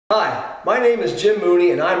Hi, my name is Jim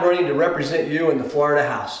Mooney and I'm running to represent you in the Florida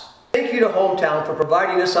House. Thank you to Hometown for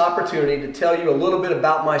providing this opportunity to tell you a little bit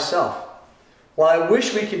about myself. While I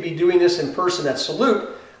wish we could be doing this in person at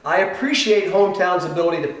Salute, I appreciate Hometown's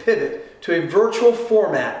ability to pivot to a virtual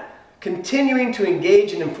format, continuing to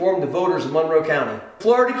engage and inform the voters of Monroe County.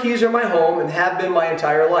 Florida Keys are my home and have been my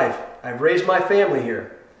entire life. I've raised my family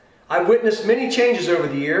here. I've witnessed many changes over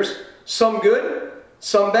the years, some good,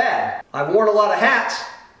 some bad. I've worn a lot of hats.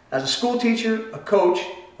 As a school teacher, a coach,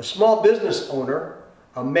 a small business owner,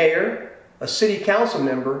 a mayor, a city council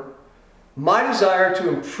member, my desire to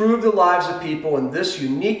improve the lives of people in this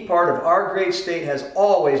unique part of our great state has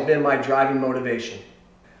always been my driving motivation.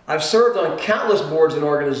 I've served on countless boards and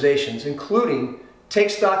organizations, including Take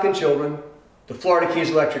Stock in Children, the Florida Keys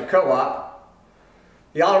Electric Co-op,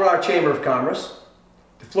 the Alamorada Chamber of Commerce,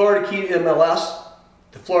 the Florida Keys MLS,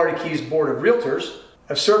 the Florida Keys Board of Realtors.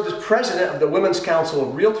 I've served as president of the Women's Council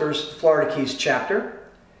of Realtors, Florida Keys chapter,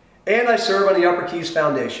 and I serve on the Upper Keys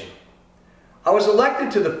Foundation. I was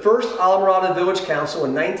elected to the first Alamorada Village Council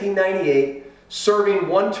in 1998, serving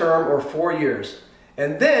one term or 4 years.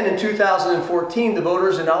 And then in 2014, the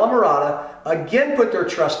voters in Alamorada again put their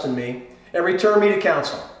trust in me and returned me to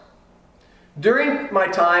council. During my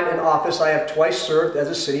time in office, I have twice served as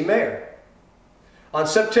a city mayor. On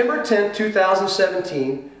September 10,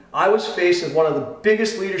 2017, I was faced with one of the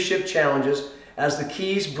biggest leadership challenges as the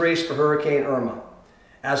Keys braced for Hurricane Irma.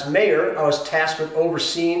 As mayor, I was tasked with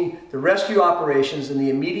overseeing the rescue operations in the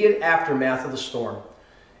immediate aftermath of the storm,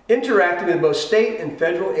 interacting with both state and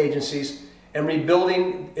federal agencies, and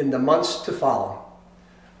rebuilding in the months to follow.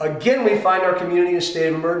 Again, we find our community in a state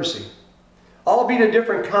of emergency, albeit a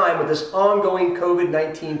different kind with this ongoing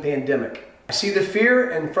COVID-19 pandemic. I see the fear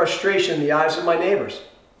and frustration in the eyes of my neighbors.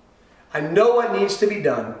 I know what needs to be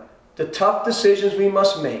done, the tough decisions we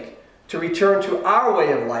must make to return to our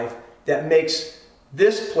way of life that makes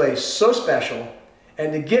this place so special,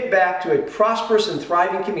 and to get back to a prosperous and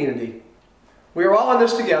thriving community. We are all in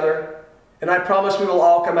this together, and I promise we will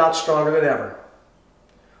all come out stronger than ever.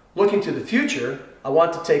 Looking to the future, I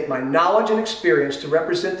want to take my knowledge and experience to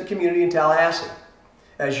represent the community in Tallahassee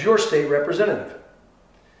as your state representative.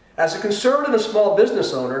 As a conservative and small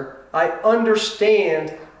business owner, I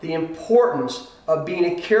understand the importance of being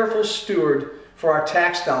a careful steward for our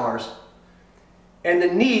tax dollars and the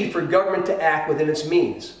need for government to act within its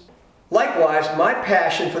means. Likewise, my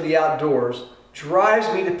passion for the outdoors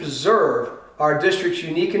drives me to preserve our district's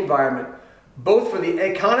unique environment, both for the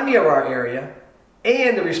economy of our area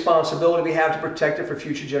and the responsibility we have to protect it for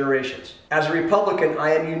future generations. As a Republican,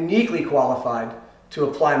 I am uniquely qualified to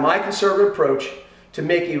apply my conservative approach to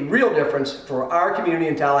make a real difference for our community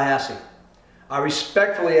in Tallahassee. I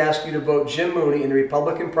respectfully ask you to vote Jim Mooney in the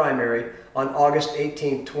Republican primary on August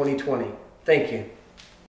 18, 2020. Thank you.